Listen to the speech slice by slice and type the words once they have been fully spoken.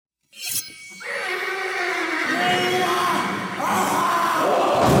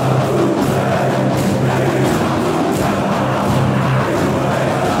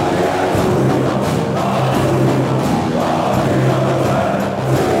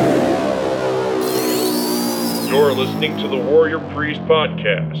You're listening to the Warrior Priest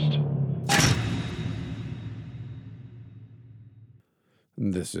Podcast.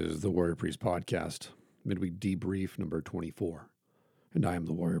 This is the Warrior Priest Podcast, Midweek Debrief number 24. And I am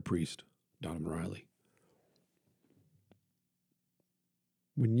the Warrior Priest, Donovan Riley.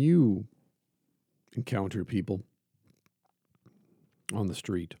 When you encounter people on the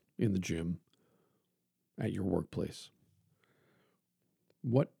street, in the gym, at your workplace,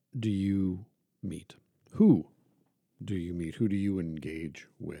 what do you meet? Who do you meet? Who do you engage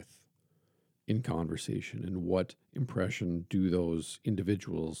with in conversation? And what impression do those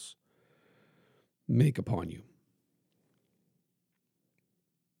individuals make upon you?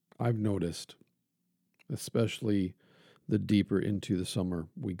 I've noticed, especially the deeper into the summer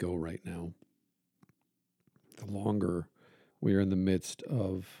we go right now, the longer we are in the midst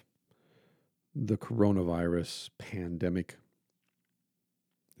of the coronavirus pandemic,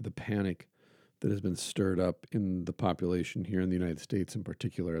 the panic that has been stirred up in the population here in the United States in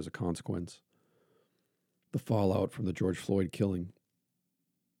particular as a consequence, the fallout from the George Floyd killing,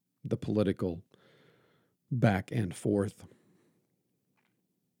 the political back and forth,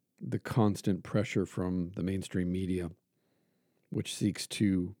 the constant pressure from the mainstream media, which seeks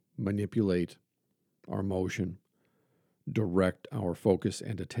to manipulate our motion, direct our focus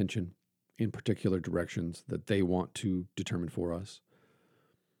and attention in particular directions that they want to determine for us.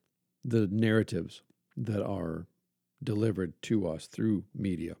 The narratives that are delivered to us through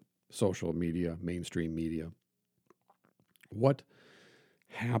media, social media, mainstream media. What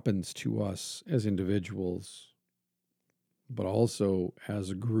happens to us as individuals, but also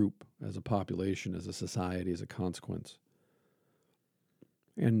as a group, as a population, as a society, as a consequence?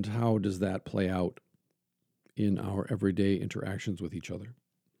 And how does that play out in our everyday interactions with each other?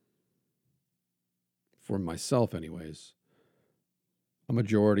 For myself, anyways, a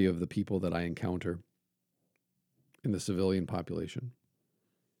majority of the people that I encounter in the civilian population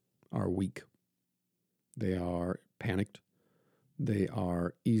are weak. They are panicked. They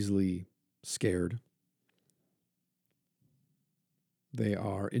are easily scared. They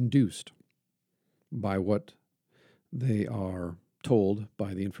are induced by what they are told,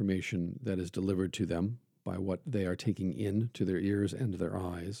 by the information that is delivered to them, by what they are taking in to their ears and their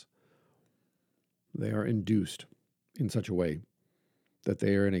eyes. They are induced in such a way that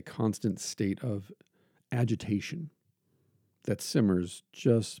they are in a constant state of agitation that simmers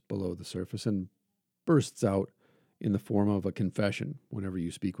just below the surface and bursts out in the form of a confession whenever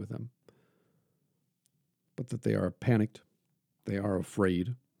you speak with them. But that they are panicked, they are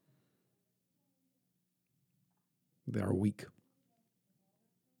afraid, they are weak.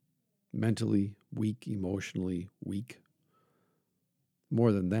 Mentally weak, emotionally weak.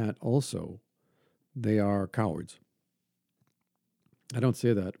 More than that, also, they are cowards. I don't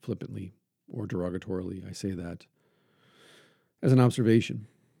say that flippantly or derogatorily. I say that as an observation,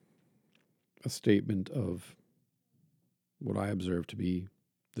 a statement of what I observe to be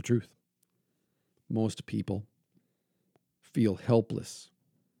the truth. Most people feel helpless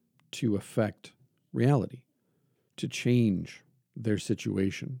to affect reality, to change their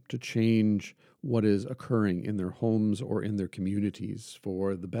situation, to change what is occurring in their homes or in their communities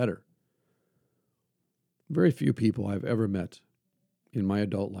for the better. Very few people I've ever met in my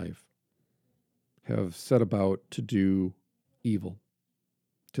adult life have set about to do evil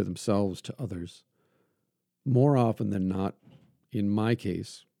to themselves, to others. More often than not, in my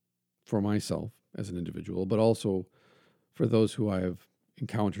case, for myself as an individual, but also for those who I have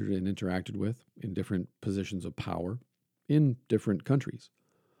encountered and interacted with in different positions of power in different countries.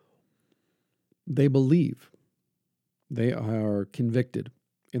 They believe, they are convicted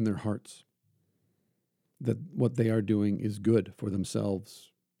in their hearts that what they are doing is good for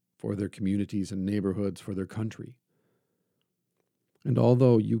themselves, for their communities and neighborhoods, for their country. And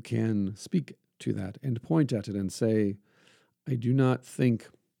although you can speak to that and point at it and say, I do not think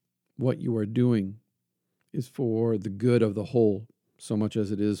what you are doing is for the good of the whole so much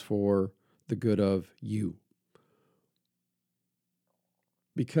as it is for the good of you.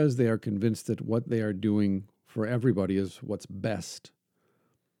 Because they are convinced that what they are doing for everybody is what's best,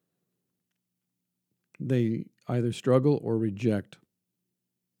 they either struggle or reject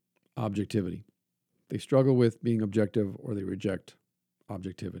objectivity. They struggle with being objective or they reject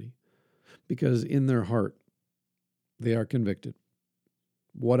objectivity. Because in their heart, they are convicted.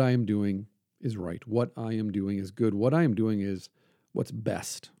 What I am doing is right. What I am doing is good. What I am doing is what's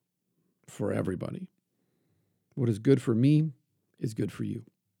best for everybody. What is good for me is good for you.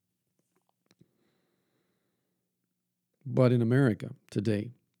 But in America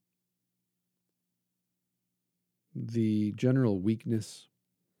today, the general weakness,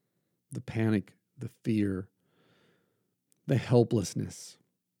 the panic, the fear, the helplessness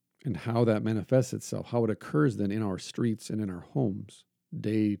and how that manifests itself, how it occurs then in our streets and in our homes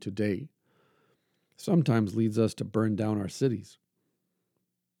day to day, sometimes leads us to burn down our cities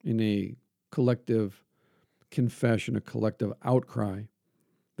in a collective confession, a collective outcry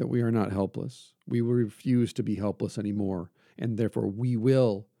that we are not helpless. We will refuse to be helpless anymore, and therefore we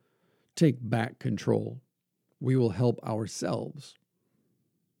will take back control. We will help ourselves.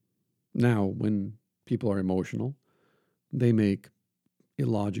 Now, when people are emotional, they make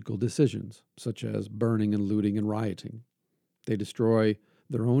illogical decisions, such as burning and looting and rioting. They destroy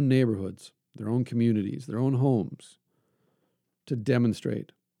their own neighborhoods, their own communities, their own homes to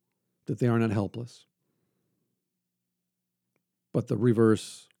demonstrate that they are not helpless. But the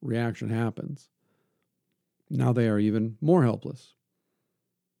reverse reaction happens. Now they are even more helpless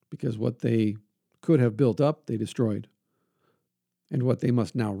because what they could have built up, they destroyed. And what they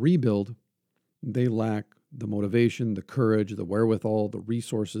must now rebuild, they lack the motivation, the courage, the wherewithal, the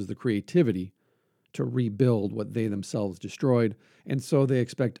resources, the creativity to rebuild what they themselves destroyed. And so they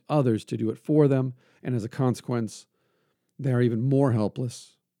expect others to do it for them. And as a consequence, they are even more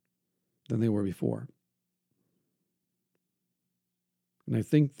helpless than they were before. And I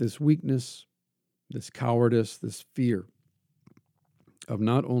think this weakness, this cowardice, this fear of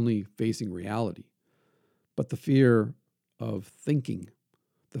not only facing reality, but the fear of thinking,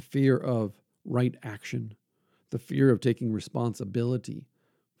 the fear of right action, the fear of taking responsibility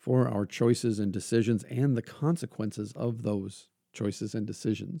for our choices and decisions and the consequences of those choices and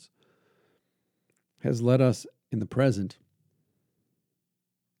decisions has led us in the present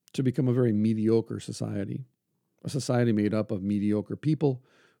to become a very mediocre society, a society made up of mediocre people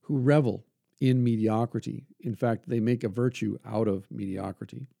who revel in mediocrity. In fact, they make a virtue out of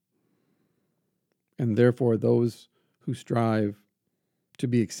mediocrity. And therefore, those who strive to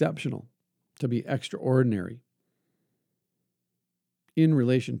be exceptional, to be extraordinary in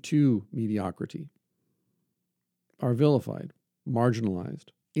relation to mediocrity are vilified, marginalized,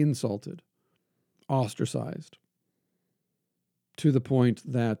 insulted, ostracized, to the point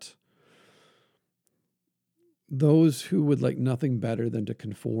that those who would like nothing better than to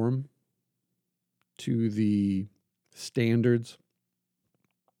conform to the standards,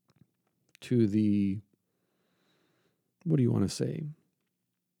 to the, what do you want to say,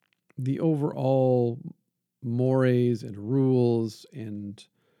 the overall mores and rules and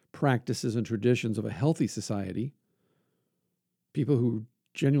practices and traditions of a healthy society, people who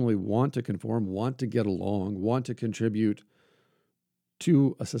genuinely want to conform, want to get along, want to contribute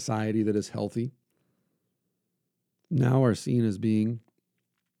to a society that is healthy, now are seen as being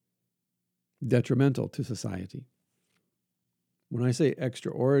detrimental to society. When I say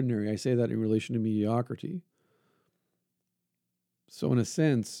extraordinary, I say that in relation to mediocrity. So in a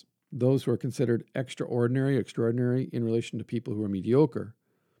sense, those who are considered extraordinary in relation to people who are mediocre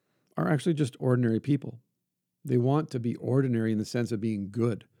are actually just ordinary people. They want to be ordinary in the sense of being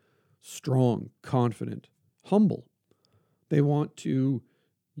good, strong, confident, humble. They want to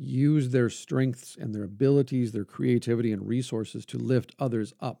use their strengths and their abilities, their creativity and resources to lift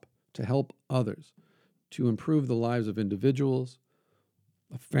others up, to help others, to improve the lives of individuals,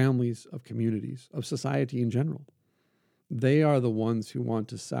 of families, of communities, of society in general. They are the ones who want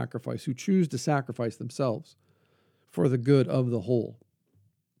to sacrifice, who choose to sacrifice themselves for the good of the whole.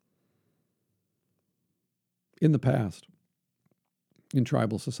 In the past, in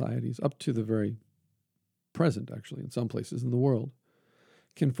tribal societies, up to the very present, actually, in some places in the world,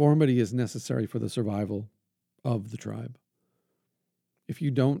 conformity is necessary for the survival of the tribe. If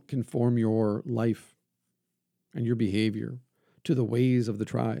you don't conform your life and your behavior to the ways of the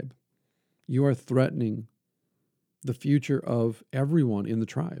tribe, you are threatening the future of everyone in the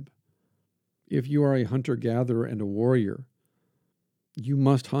tribe. If you are a hunter-gatherer and a warrior, you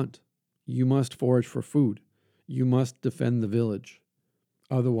must hunt. You must forage for food. You must defend the village.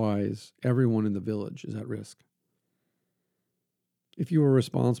 Otherwise, everyone in the village is at risk. If you are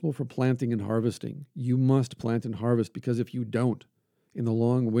responsible for planting and harvesting, you must plant and harvest, because if you don't, in the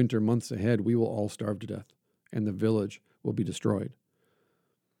long winter months ahead, we will all starve to death and the village will be destroyed.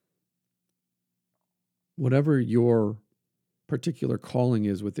 Whatever your particular calling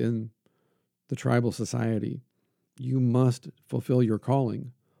is within the tribal society, you must fulfill your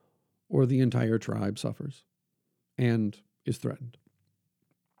calling or the entire tribe suffers and is threatened.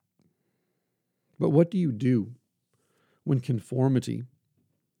 But what do you do when conformity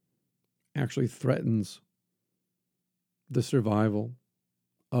actually threatens the survival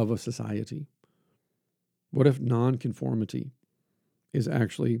of a society? What if nonconformity is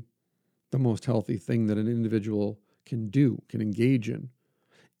actually the most healthy thing that an individual can do, can engage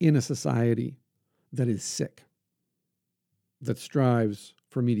in a society that is sick? that strives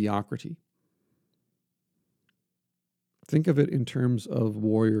for mediocrity. Think of it in terms of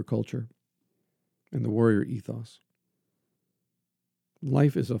warrior culture and the warrior ethos.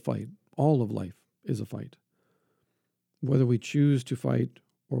 Life is a fight. All of life is a fight. Whether we choose to fight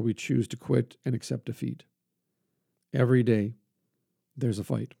or we choose to quit and accept defeat. Every day, there's a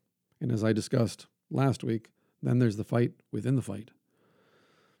fight. And as I discussed last week, then there's the fight within the fight.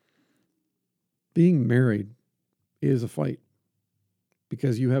 Being married is a fight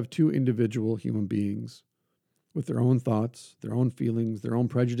because you have two individual human beings with their own thoughts, their own feelings, their own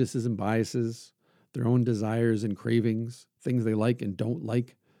prejudices and biases, their own desires and cravings, things they like and don't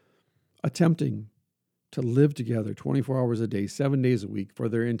like, attempting to live together 24 hours a day, 7 days a week for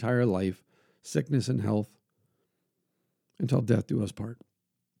their entire life, sickness and health, until death do us part.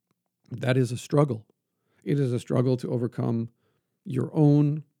 That is a struggle. It is a struggle to overcome your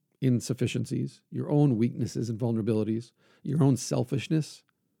own insufficiencies, your own weaknesses and vulnerabilities, your own selfishness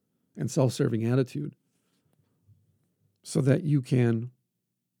and self-serving attitude, so that you can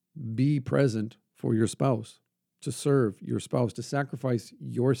be present for your spouse, to serve your spouse, to sacrifice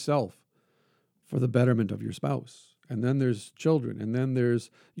yourself for the betterment of your spouse. And then there's children, and then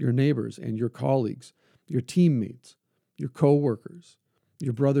there's your neighbors and your colleagues, your teammates, your co-workers,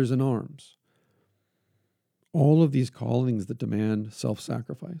 your brothers in arms. All of these callings that demand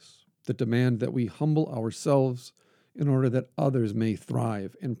self-sacrifice, that demand that we humble ourselves in order that others may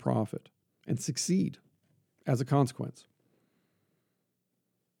thrive and profit and succeed as a consequence.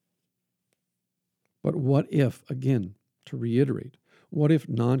 But what if, again, to reiterate, what if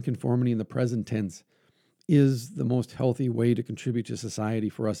nonconformity in the present tense is the most healthy way to contribute to society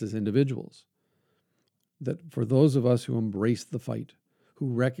for us as individuals? That for those of us who embrace the fight,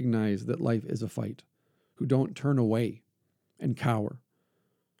 who recognize that life is a fight, who don't turn away and cower,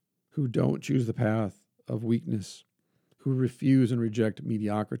 who don't choose the path of weakness, who refuse and reject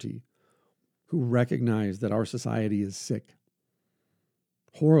mediocrity, who recognize that our society is sick,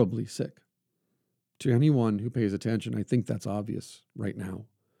 horribly sick. To anyone who pays attention, I think that's obvious right now.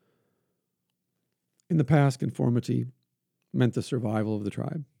 In the past, conformity meant the survival of the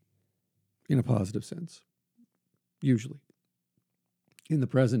tribe in a positive sense, usually. In the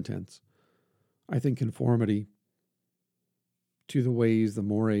present tense, I think conformity to the ways, the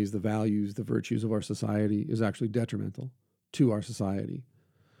mores, the values, the virtues of our society is actually detrimental to our society.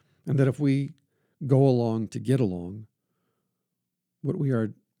 And that if we go along to get along, what we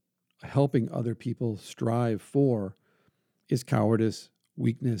are helping other people strive for is cowardice,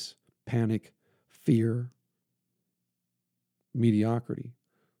 weakness, panic, fear, mediocrity,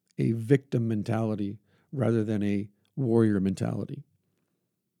 a victim mentality rather than a warrior mentality.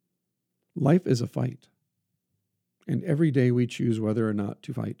 Life is a fight, and every day we choose whether or not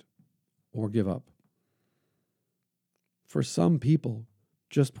to fight or give up. For some people,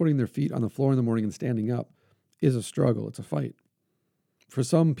 just putting their feet on the floor in the morning and standing up is a struggle, it's a fight. For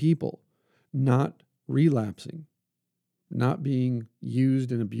some people, not relapsing, not being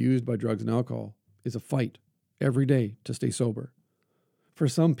used and abused by drugs and alcohol is a fight every day to stay sober. For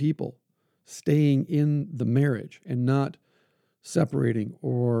some people, staying in the marriage and not separating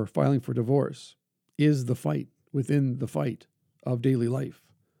or filing for divorce is the fight within the fight of daily life.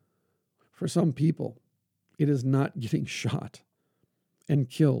 For some people, it is not getting shot and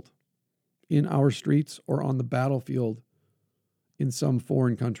killed in our streets or on the battlefield in some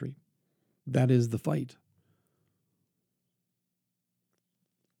foreign country. That is the fight.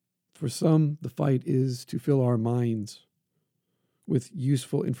 For some, the fight is to fill our minds with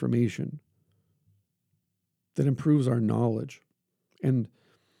useful information that improves our knowledge and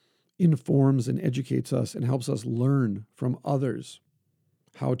informs and educates us and helps us learn from others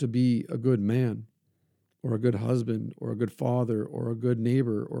how to be a good man or a good husband or a good father or a good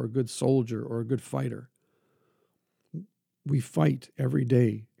neighbor or a good soldier or a good fighter. We fight every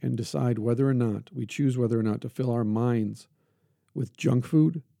day and decide whether or not, we choose whether or not to fill our minds with junk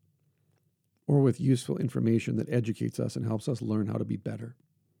food or with useful information that educates us and helps us learn how to be better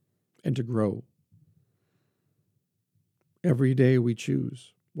and to grow. Every day we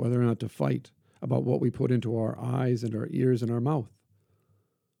choose whether or not to fight about what we put into our eyes and our ears and our mouth.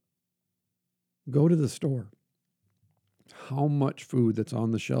 Go to the store. How much food that's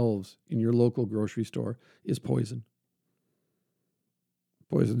on the shelves in your local grocery store is poison? It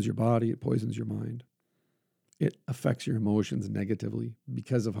poisons your body, it poisons your mind. It affects your emotions negatively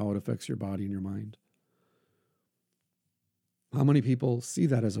because of how it affects your body and your mind. How many people see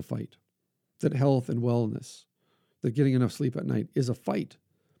that as a fight? That health and wellness, that getting enough sleep at night is a fight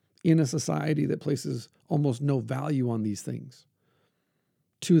in a society that places almost no value on these things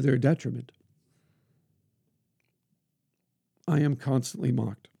to their detriment. I am constantly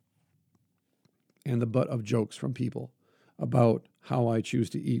mocked and the butt of jokes from people about how I choose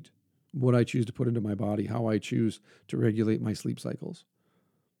to eat, what I choose to put into my body, how I choose to regulate my sleep cycles.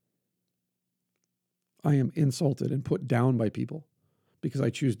 I am insulted and put down by people because I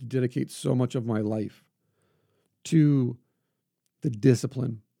choose to dedicate so much of my life to the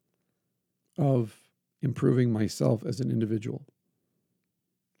discipline of improving myself as an individual.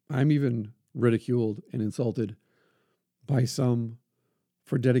 I'm even ridiculed and insulted by some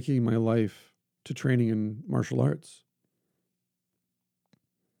for dedicating my life to training in martial arts.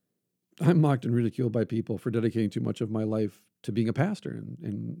 I'm mocked and ridiculed by people for dedicating too much of my life to being a pastor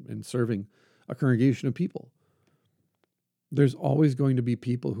and serving a congregation of people. There's always going to be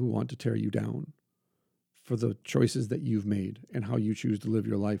people who want to tear you down for the choices that you've made and how you choose to live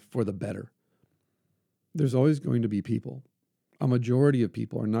your life for the better. There's always going to be people. A majority of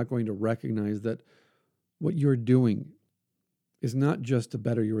people are not going to recognize that what you're doing is not just to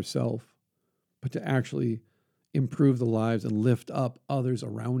better yourself, but to actually improve the lives and lift up others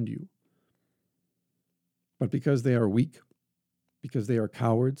around you. But because they are weak, because they are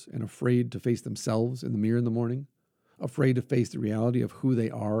cowards and afraid to face themselves in the mirror in the morning, afraid to face the reality of who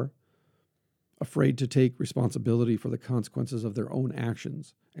they are, afraid to take responsibility for the consequences of their own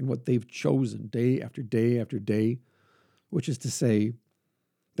actions and what they've chosen day after day after day, which is to say,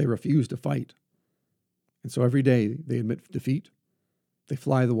 they refuse to fight. And so every day they admit defeat, they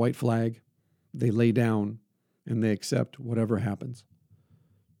fly the white flag, they lay down, and they accept whatever happens.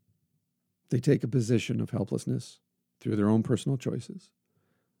 They take a position of helplessness through their own personal choices.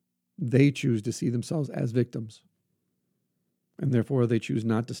 They choose to see themselves as victims. And therefore, they choose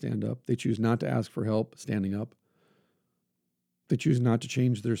not to stand up. They choose not to ask for help standing up. They choose not to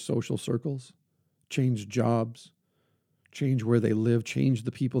change their social circles, change jobs, change where they live, change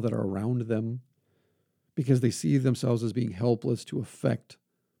the people that are around them, because they see themselves as being helpless to affect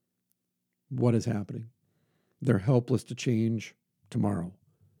what is happening. They're helpless to change tomorrow.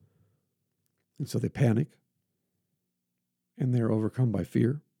 And so they panic, and they're overcome by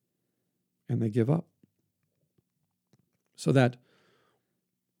fear, and they give up. So that,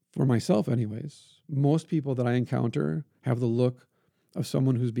 for myself anyways, most people that I encounter have the look of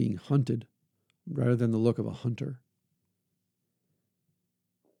someone who's being hunted rather than the look of a hunter.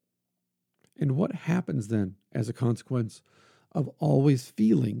 And what happens then as a consequence of always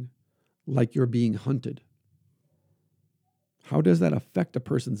feeling like you're being hunted? How does that affect a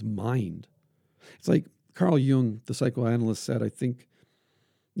person's mind? It's like Carl Jung, the psychoanalyst, said, I think,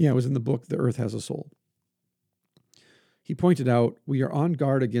 it was in the book, The Earth Has a Soul. He pointed out, we are on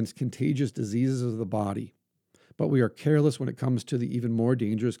guard against contagious diseases of the body, but we are careless when it comes to the even more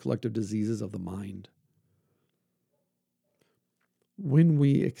dangerous collective diseases of the mind. When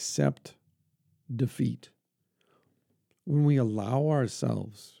we accept defeat, when we allow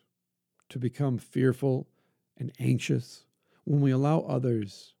ourselves to become fearful and anxious, when we allow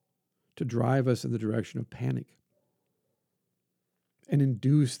others to drive us in the direction of panic and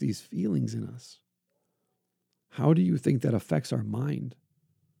induce these feelings in us, how do you think that affects our mind?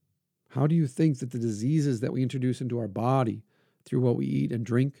 How do you think that the diseases that we introduce into our body through what we eat and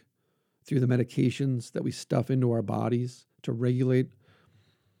drink, through the medications that we stuff into our bodies to regulate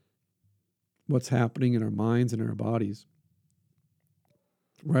what's happening in our minds and in our bodies,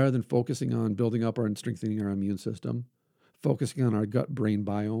 rather than focusing on building up and strengthening our immune system, focusing on our gut-brain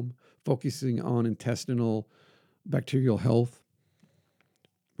biome, focusing on intestinal bacterial health,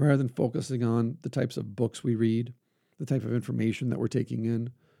 rather than focusing on the types of books we read, the type of information that we're taking in,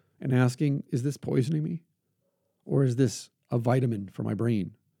 and asking, is this poisoning me? Or is this a vitamin for my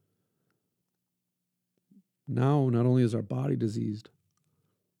brain? Now, not only is our body diseased,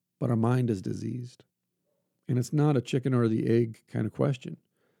 but our mind is diseased. And it's not a chicken or the egg kind of question.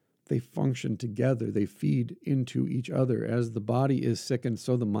 They function together. They feed into each other. As the body is sickened,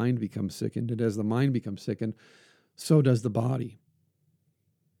 so the mind becomes sickened. And as the mind becomes sickened, so does the body.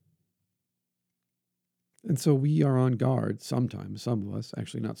 And so we are on guard sometimes, some of us,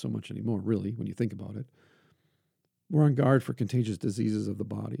 actually not so much anymore, really, when you think about it. We're on guard for contagious diseases of the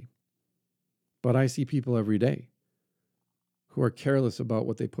body. But I see people every day who are careless about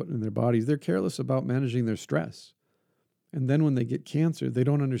what they put in their bodies. They're careless about managing their stress. And then when they get cancer, they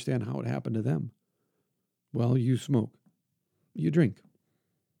don't understand how it happened to them. Well, you smoke, you drink,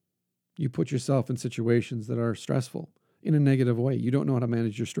 you put yourself in situations that are stressful in a negative way. You don't know how to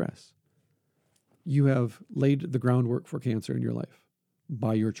manage your stress. You have laid the groundwork for cancer in your life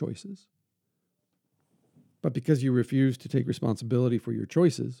by your choices. But because you refuse to take responsibility for your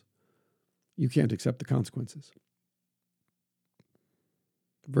choices, you can't accept the consequences.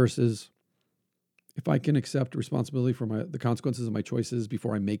 Versus if I can accept responsibility for the consequences of my choices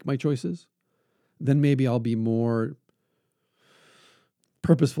before I make my choices, then maybe I'll be more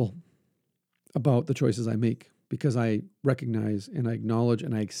purposeful about the choices I make because I recognize and I acknowledge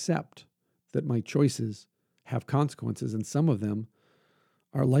and I accept that my choices have consequences, and some of them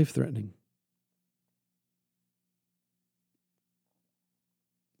are life-threatening.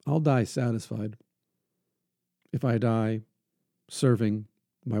 I'll die satisfied if I die serving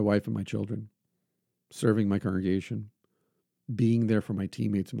my wife and my children, serving my congregation, being there for my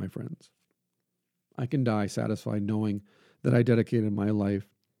teammates and my friends. I can die satisfied knowing that I dedicated my life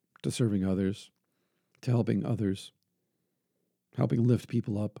to serving others, to helping others, helping lift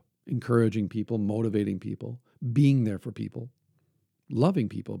people up, encouraging people, motivating people, being there for people, loving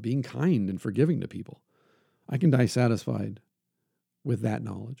people, being kind and forgiving to people. I can die satisfied with that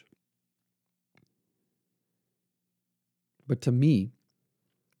knowledge. But to me,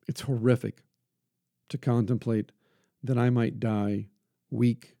 it's horrific to contemplate that I might die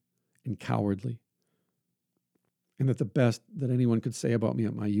weak and cowardly, and that the best that anyone could say about me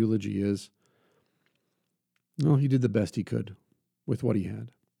at my eulogy is, well, he did the best he could with what he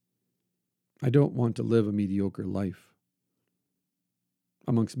had. I don't want to live a mediocre life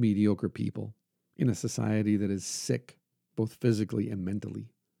amongst mediocre people in a society that is sick, both physically and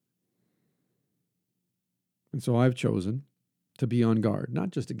mentally. And so I've chosen to be on guard, not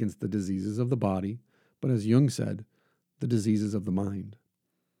just against the diseases of the body, but as Jung said, the diseases of the mind.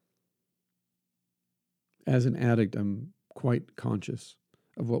 As an addict, I'm quite conscious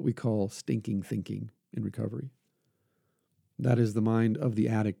of what we call stinking thinking in recovery. That is the mind of the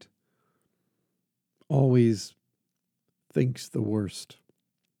addict. Always thinks the worst.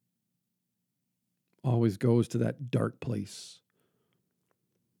 Always goes to that dark place.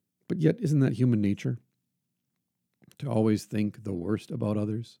 But yet, isn't that human nature? To always think the worst about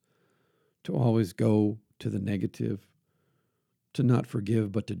others, to always go to the negative, to not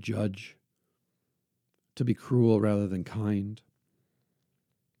forgive but to judge, to be cruel rather than kind,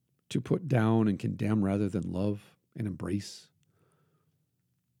 to put down and condemn rather than love and embrace.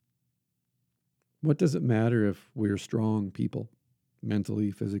 What does it matter if we're strong people, mentally,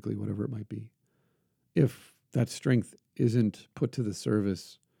 physically, whatever it might be, if that strength isn't put to the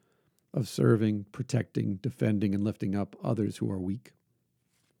service of serving, protecting, defending, and lifting up others who are weak?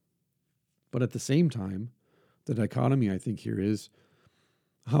 But at the same time, the dichotomy I think here is,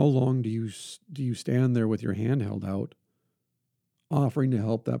 how long do you stand there with your hand held out, offering to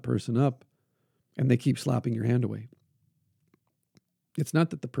help that person up, and they keep slapping your hand away? It's not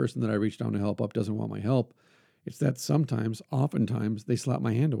that the person that I reached down to help up doesn't want my help. It's that oftentimes, they slap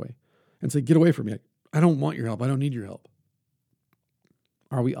my hand away and say, get away from me. I don't want your help. I don't need your help.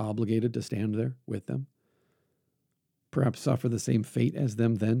 Are we obligated to stand there with them? Perhaps suffer the same fate as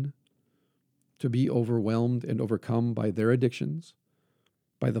them then? To be overwhelmed and overcome by their addictions,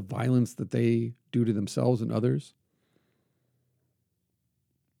 by the violence that they do to themselves and others?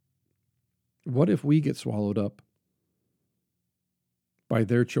 What if we get swallowed up by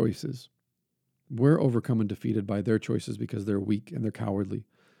their choices? We're overcome and defeated by their choices because they're weak and they're cowardly.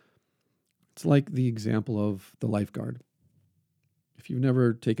 It's like the example of the lifeguard. If you've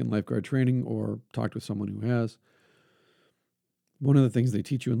never taken lifeguard training or talked with someone who has, one of the things they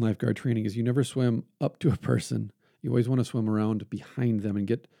teach you in lifeguard training is you never swim up to a person. You always want to swim around behind them and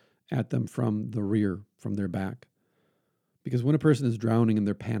get at them from the rear, from their back. Because when a person is drowning and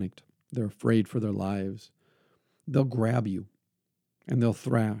they're panicked, they're afraid for their lives, they'll grab you and they'll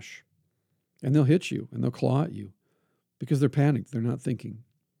thrash and they'll hit you and they'll claw at you because they're panicked, they're not thinking.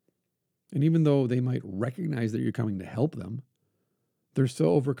 And even though they might recognize that you're coming to help them, they're so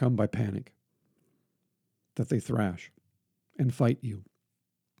overcome by panic that they thrash and fight you.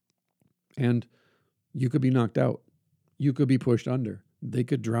 And you could be knocked out. You could be pushed under. They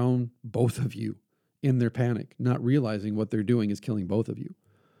could drown both of you in their panic, not realizing what they're doing is killing both of you.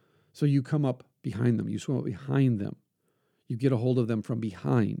 So you come up behind them. You swim up behind them. You get a hold of them from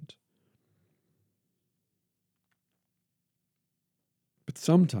behind. But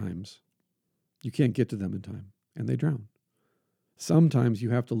sometimes you can't get to them in time and they drown. Sometimes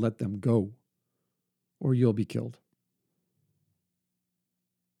you have to let them go or you'll be killed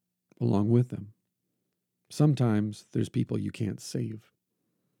along with them. Sometimes there's people you can't save.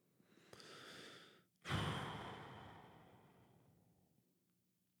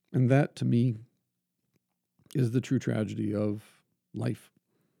 And that, to me, is the true tragedy of life.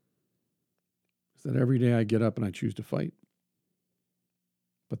 Is that every day I get up and I choose to fight.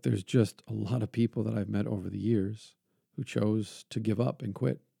 But there's just a lot of people that I've met over the years who chose to give up and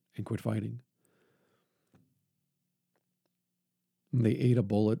quit fighting. And they ate a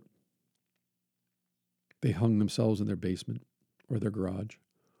bullet They hung themselves in their basement or their garage.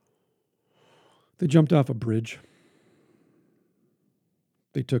 They jumped off a bridge.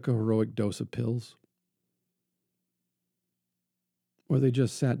 They took a heroic dose of pills. Or they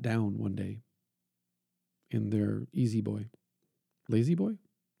just sat down one day in their Easy Boy. Lazy Boy?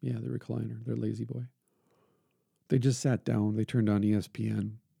 Yeah, the recliner, their Lazy Boy. They just sat down, they turned on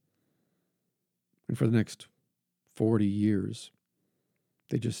ESPN, and for the next 40 years,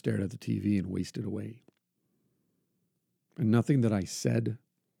 they just stared at the TV and wasted away. And nothing that I said,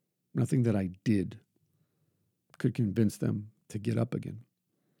 nothing that I did could convince them to get up again.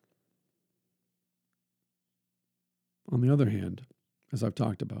 On the other hand, as I've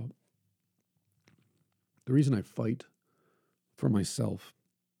talked about, the reason I fight for myself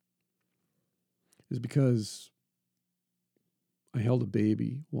is because I held a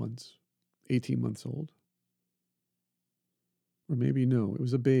baby once, 18 months old. Or maybe no, it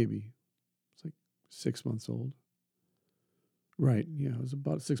was a baby. It's like 6 months old. Right, yeah, it was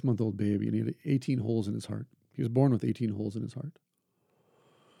about a 6-month-old baby, and he had 18 holes in his heart. He was born with 18 holes in his heart.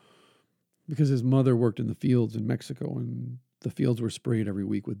 Because his mother worked in the fields in Mexico, and the fields were sprayed every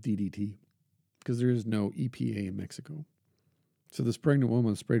week with DDT, because there is no EPA in Mexico. So this pregnant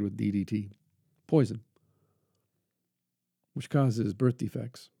woman was sprayed with DDT, poison, which causes birth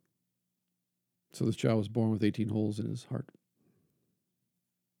defects. So this child was born with 18 holes in his heart.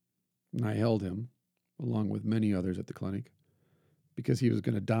 And I held him, along with many others at the clinic, because he was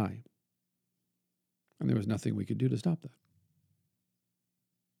going to die. And there was nothing we could do to stop that.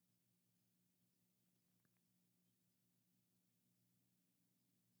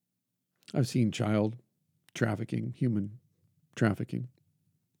 I've seen child trafficking, human trafficking,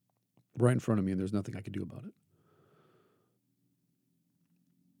 right in front of me, and there's nothing I could do about it.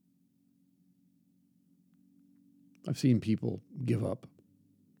 I've seen people give up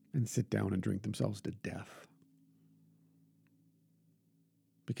and sit down and drink themselves to death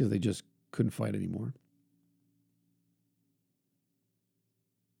because they just couldn't fight anymore.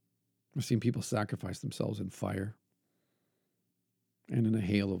 I've seen people sacrifice themselves in fire and in a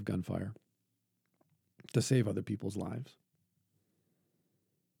hail of gunfire to save other people's lives.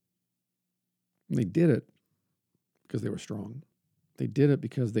 And they did it because they were strong. They did it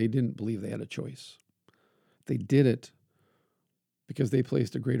because they didn't believe they had a choice. They did it because they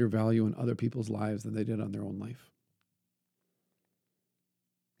placed a greater value on other people's lives than they did on their own life.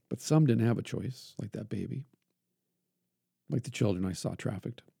 But some didn't have a choice, like that baby, like the children I saw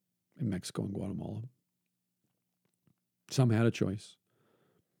trafficked in Mexico and Guatemala. Some had a choice,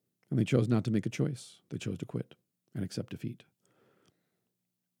 and they chose not to make a choice. They chose to quit and accept defeat.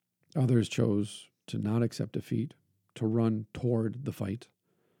 Others chose to not accept defeat, to run toward the fight.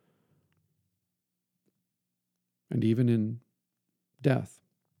 And even in death,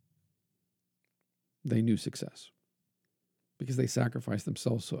 they knew success because they sacrificed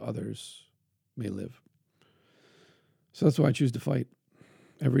themselves so others may live. So that's why I choose to fight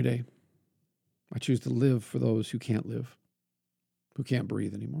every day. I choose to live for those who can't live, who can't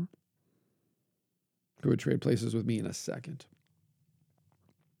breathe anymore, who would trade places with me in a second.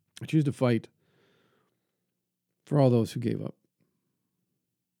 I choose to fight for all those who gave up.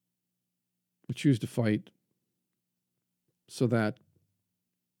 I choose to fight so that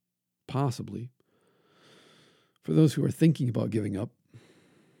possibly for those who are thinking about giving up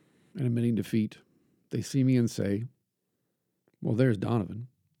and admitting defeat, they see me and say, well, there's Donovan.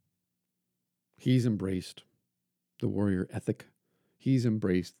 He's embraced the warrior ethic. He's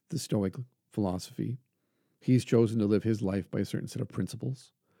embraced the Stoic philosophy. He's chosen to live his life by a certain set of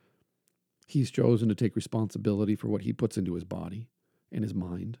principles. He's chosen to take responsibility for what he puts into his body and his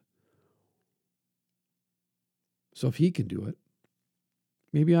mind. So if he can do it,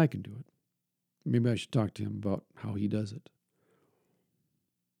 maybe I can do it. Maybe I should talk to him about how he does it.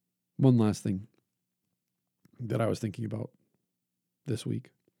 One last thing that I was thinking about this week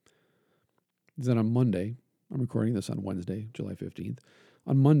is that on Monday, I'm recording this on Wednesday, July 15th.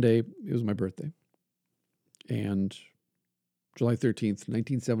 On Monday, it was my birthday. And July 13th,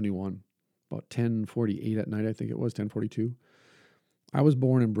 1971, about 10:48 at night, I think it was, 10:42, I was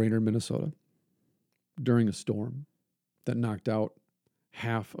born in Brainerd, Minnesota during a storm that knocked out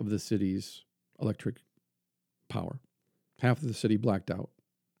half of the city's electric power. Half of the city blacked out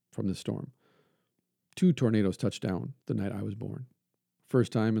from the storm. 2 tornadoes touched down the night I was born.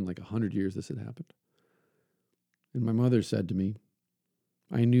 First time in like 100 years this had happened. And my mother said to me,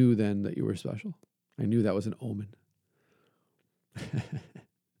 I knew then that you were special. I knew that was an omen.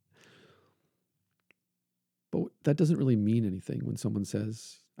 But that doesn't really mean anything when someone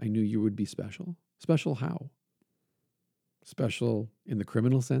says, I knew you would be special. Special how? Special in the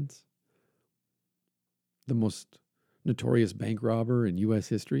criminal sense? the most notorious bank robber in U.S.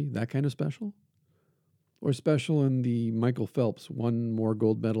 history, that kind of special? Or special in the Michael Phelps won more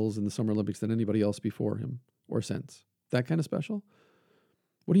gold medals in the Summer Olympics than anybody else before him or since? That kind of special?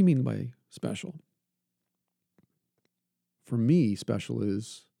 What do you mean by special? For me, special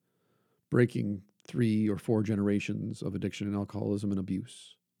is breaking 3 or 4 generations of addiction and alcoholism and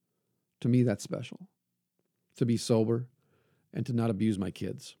abuse. To me, that's special. To be sober and to not abuse my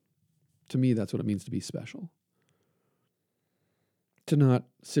kids. To me, that's what it means to be special. To not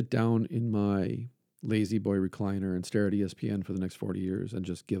sit down in my lazy boy recliner and stare at ESPN for the next 40 years and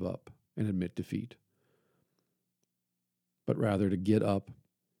just give up and admit defeat. But rather to get up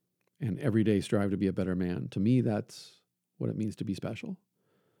and every day strive to be a better man. To me, that's what it means to be special.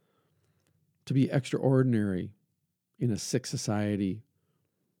 To be extraordinary in a sick society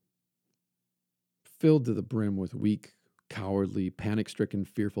filled to the brim with weak, cowardly, panic-stricken,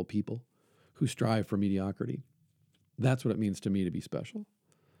 fearful people who strive for mediocrity. That's what it means to me to be special.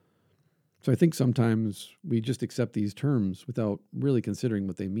 So I think sometimes we just accept these terms without really considering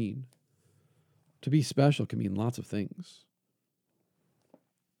what they mean. To be special can mean lots of things.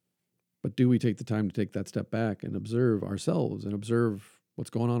 But do we take the time to take that step back and observe ourselves and observe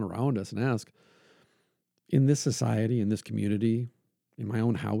what's going on around us and ask, in this society, in this community, in my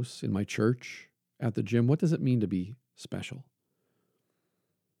own house, in my church, at the gym, what does it mean to be special?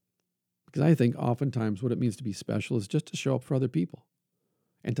 Because I think oftentimes what it means to be special is just to show up for other people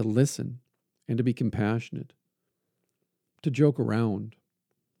and to listen and to be compassionate, to joke around,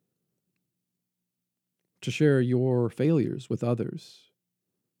 to share your failures with others,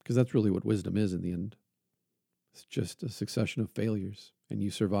 because that's really what wisdom is in the end. It's just a succession of failures, and you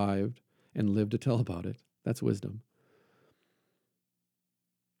survived and lived to tell about it. That's wisdom.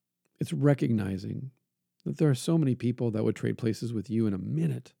 It's recognizing that there are so many people that would trade places with you in a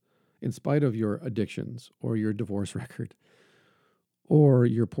minute, in spite of your addictions or your divorce record or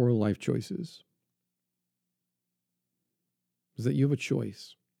your poor life choices. Is that you have a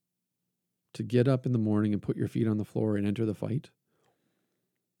choice to get up in the morning and put your feet on the floor and enter the fight,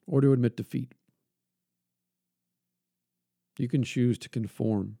 or to admit defeat. You can choose to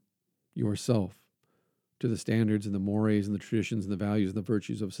conform yourself to the standards and the mores and the traditions and the values and the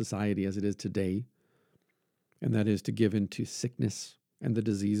virtues of society as it is today, and that is to give in to sickness and the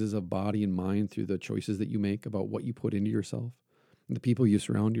diseases of body and mind through the choices that you make about what you put into yourself and the people you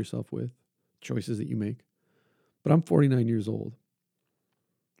surround yourself with, choices that you make. But I'm 49 years old.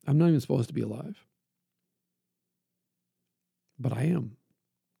 I'm not even supposed to be alive. But I am.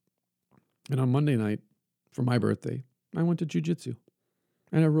 And on Monday night, for my birthday, I went to jiu-jitsu.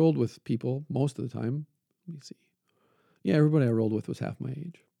 And I rolled with people most of the time. Let me see. Yeah, everybody I rolled with was half my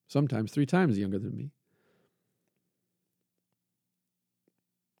age. Sometimes 3 times younger than me.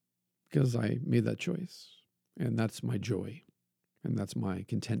 Because I made that choice. And that's my joy. And that's my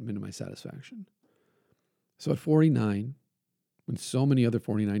contentment and my satisfaction. So at 49, when so many other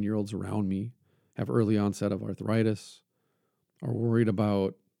 49-year-olds around me have early onset of arthritis, are worried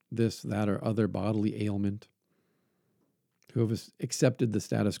about this, that, or other bodily ailment, who have accepted the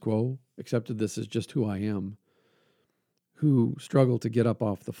status quo, accepted this as just who I am, who struggle to get up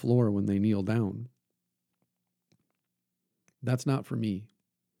off the floor when they kneel down. That's not for me.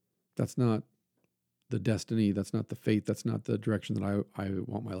 That's not the destiny. That's not the fate. That's not the direction that I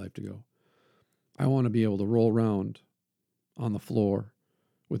want my life to go. I want to be able to roll around on the floor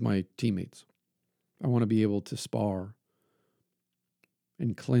with my teammates. I want to be able to spar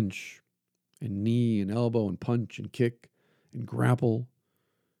and clinch and knee and elbow and punch and kick and grapple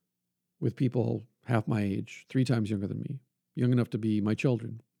with people half my age, 3 times younger than me, young enough to be my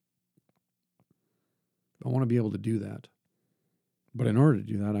children. I want to be able to do that. But in order to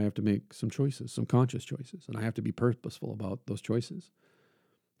do that, I have to make some choices, some conscious choices, and I have to be purposeful about those choices,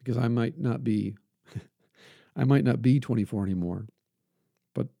 because I might not be 24 anymore,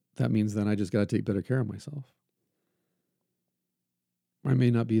 but that means then I just got to take better care of myself. I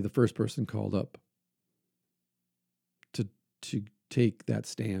may not be the first person called up to take that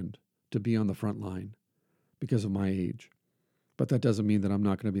stand, to be on the front line because of my age. But that doesn't mean that I'm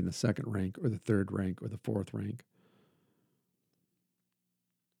not going to be in the 2nd rank or the 3rd rank or the 4th rank.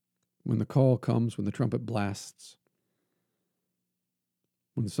 When the call comes, when the trumpet blasts,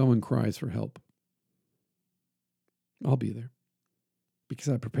 when someone cries for help, I'll be there because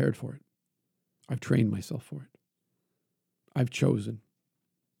I prepared for it. I've trained myself for it. I've chosen.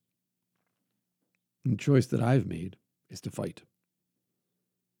 And the choice that I've made is to fight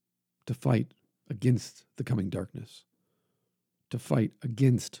against the coming darkness, to fight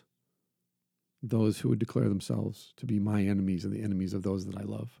against those who would declare themselves to be my enemies and the enemies of those that I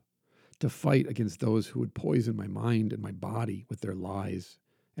love, to fight against those who would poison my mind and my body with their lies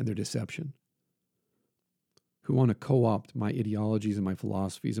and their deception, who want to co-opt my ideologies and my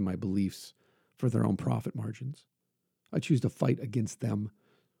philosophies and my beliefs for their own profit margins. I choose to fight against them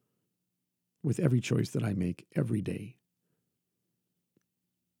with every choice that I make every day.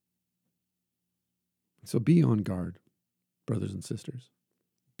 So be on guard, brothers and sisters.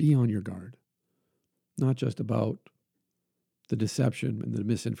 Be on your guard, not just about the deception and the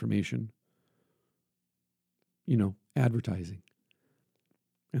misinformation, advertising,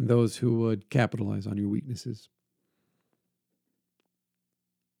 and those who would capitalize on your weaknesses.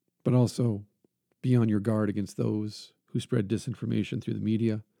 But also be on your guard against those who spread disinformation through the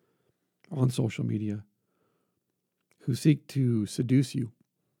media, on social media, who seek to seduce you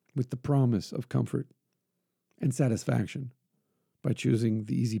with the promise of comfort and satisfaction by choosing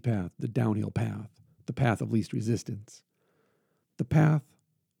the easy path, the downhill path, the path of least resistance, the path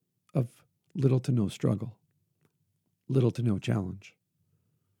of little to no struggle, little to no challenge,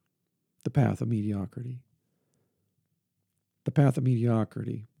 the path of mediocrity. The path of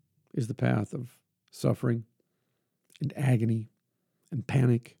mediocrity is the path of suffering and agony and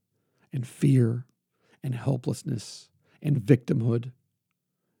panic and fear and helplessness and victimhood.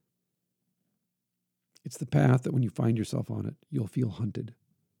 It's the path that when you find yourself on it, you'll feel hunted,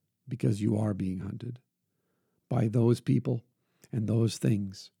 because you are being hunted by those people and those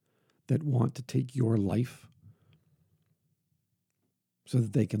things that want to take your life so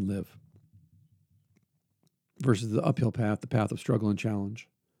that they can live, versus the uphill path, the path of struggle and challenge,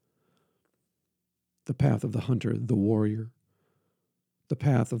 the path of the hunter, the warrior, the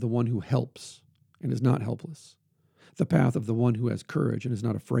path of the one who helps and is not helpless, the path of the one who has courage and is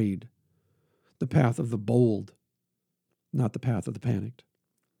not afraid, the path of the bold, not the path of the panicked,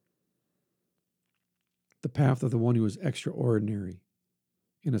 the path of the one who is extraordinary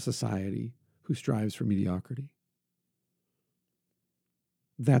in a society who strives for mediocrity.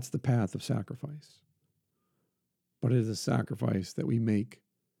 That's the path of sacrifice. But it is a sacrifice that we make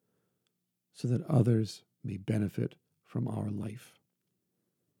so that others may benefit from our life.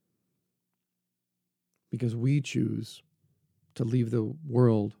 Because we choose to leave the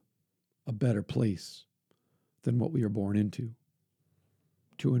world a better place than what we are born into,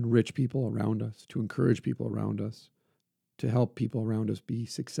 to enrich people around us, to encourage people around us, to help people around us be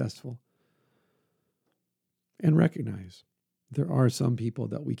successful. And recognize there are some people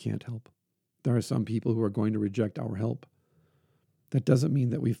that we can't help. There are some people who are going to reject our help. That doesn't mean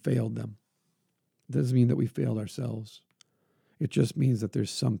that we failed them. It doesn't mean that we failed ourselves. It just means that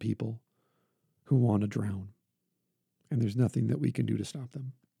there's some people who want to drown, and there's nothing that we can do to stop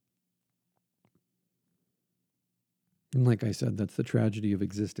them. And like I said, that's the tragedy of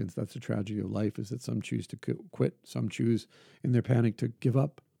existence. That's the tragedy of life, is that some choose to quit. Some choose in their panic to give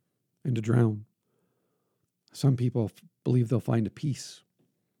up and to drown. Some people believe they'll find a peace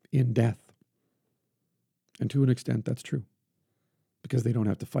in death. And to an extent, that's true, because they don't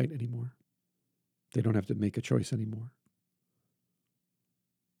have to fight anymore. They don't have to make a choice anymore.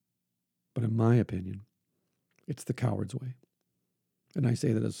 But in my opinion, it's the coward's way. And I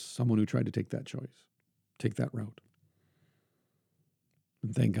say that as someone who tried to take that choice, take that route.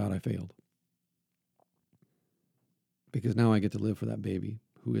 And thank God I failed. Because now I get to live for that baby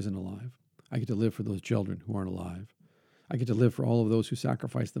who isn't alive. I get to live for those children who aren't alive. I get to live for all of those who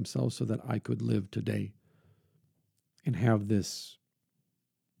sacrificed themselves so that I could live today and have this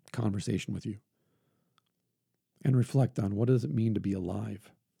conversation with you and reflect on, what does it mean to be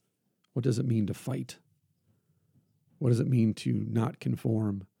alive? What does it mean to fight? What does it mean to not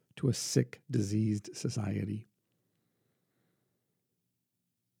conform to a sick, diseased society?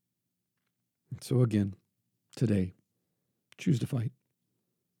 So again, today, choose to fight.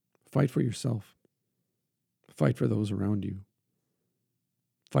 Fight for yourself. Fight for those around you.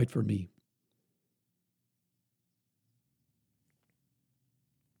 Fight for me.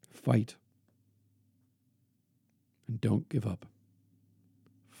 Fight. And don't give up.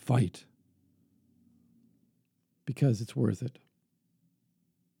 Fight. Because it's worth it.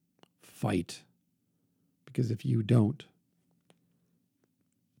 Fight. Because if you don't,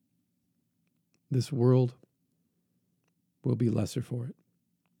 this world will be lesser for it.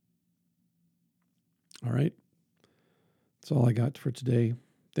 All right? That's all I got for today.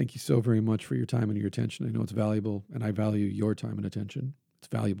 Thank you so very much for your time and your attention. I know it's valuable, and I value your time and attention. It's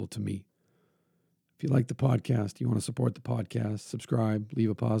valuable to me. If you like the podcast, you want to support the podcast, subscribe, leave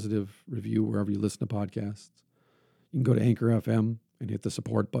a positive review wherever you listen to podcasts. You can go to Anchor FM and hit the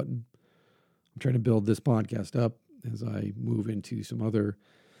support button. I'm trying to build this podcast up as I move into some other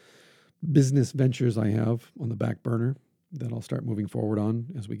business ventures I have on the back burner. that I'll start moving forward on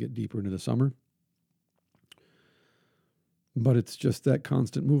as we get deeper into the summer. But it's just that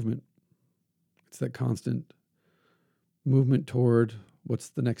constant movement. It's that constant movement toward what's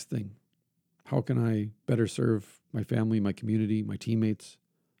the next thing? How can I better serve my family, my community, my teammates,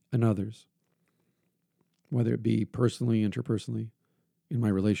 and others? Whether it be personally, interpersonally, in my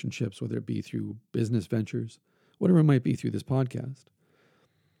relationships, whether it be through business ventures, whatever it might be through this podcast.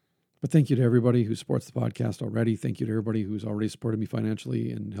 But thank you to everybody who supports the podcast already. Thank you to everybody who's already supported me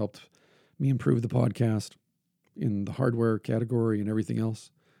financially and helped me improve the podcast in the hardware category and everything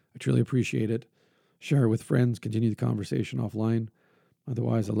else. I truly appreciate it. Share it with friends, continue the conversation offline.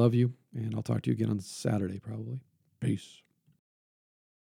 Otherwise, I love you, and I'll talk to you again on Saturday probably. Peace.